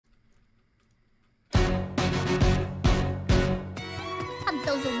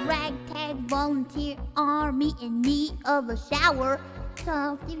Those a ragtag volunteer army in need of a shower.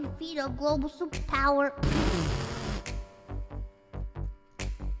 To defeat a global superpower.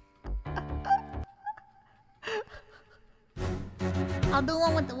 I'll do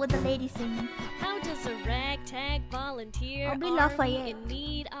one with the lady singing. How does a ragtag volunteer I'll be army Lafayette. in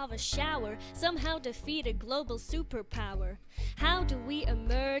need of a shower somehow defeat a global superpower? How do we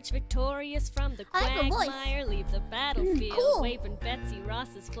emerge victorious from the I have a voice. quagmire? Leave the battlefield cool. waving Betsy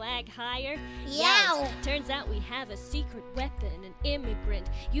Ross's flag higher. Yow. Turns out we have a secret weapon, an immigrant.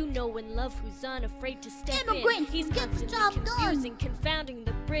 You know in love who's unafraid to step Immigrant, in. He's get the constantly job done. confusing, confounding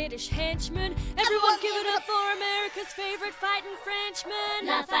the British henchmen. Everyone give it up for America's favorite fighting Frenchman,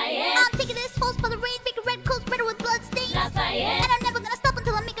 Lafayette. I'm taking this false by the rain, making red coats better with blood stains. Lafayette. And I'm never gonna stop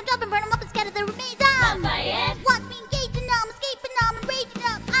until I make them drop and burn them up and scatter their remains. Lafayette. Watch me engaging them, escaping them, and raging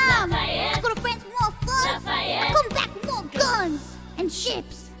up. Lafayette. I go to France for more fun. Lafayette. I come back with more guns and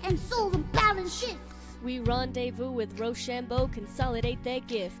ships and souls of balanced ships. We rendezvous with Rochambeau, consolidate their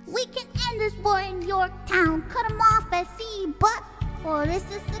gifts. We can end this war in Yorktown, cut them off at sea, but for this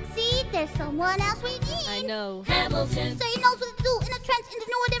to succeed, there's someone else we need. I know. Hamilton. So he knows what to do in a trench, and to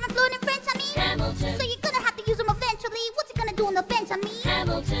know what they're fluent in French, I mean. Hamilton. So you're gonna have to use him eventually. What's he gonna do on the bench, I mean?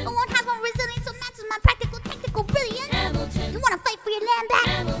 Hamilton. I won't have one resilience, so matches my practical, technical brilliance. Hamilton. You wanna fight for your land back?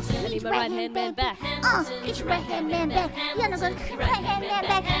 Hamilton. I need my right-hand man back. Get your right-hand man back. You're not gonna get your right-hand man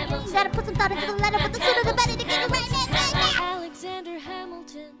back. You gotta put some thought into the letter, but the sooner the better to get your right-hand man back. Alexander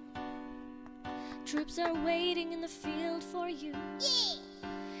Hamilton. Troops are waiting in the field for you. Yeah.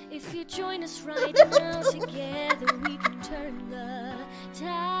 If you join us right now, together we can turn the tide.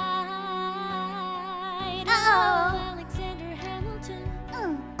 Uh-oh. Alexander Hamilton.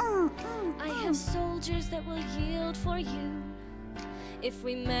 I have soldiers that will yield for you. If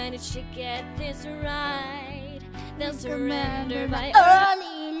we manage to get this right, they'll surrender by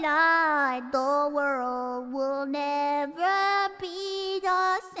early light. The world will never be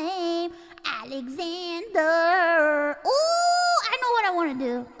the same. Alexander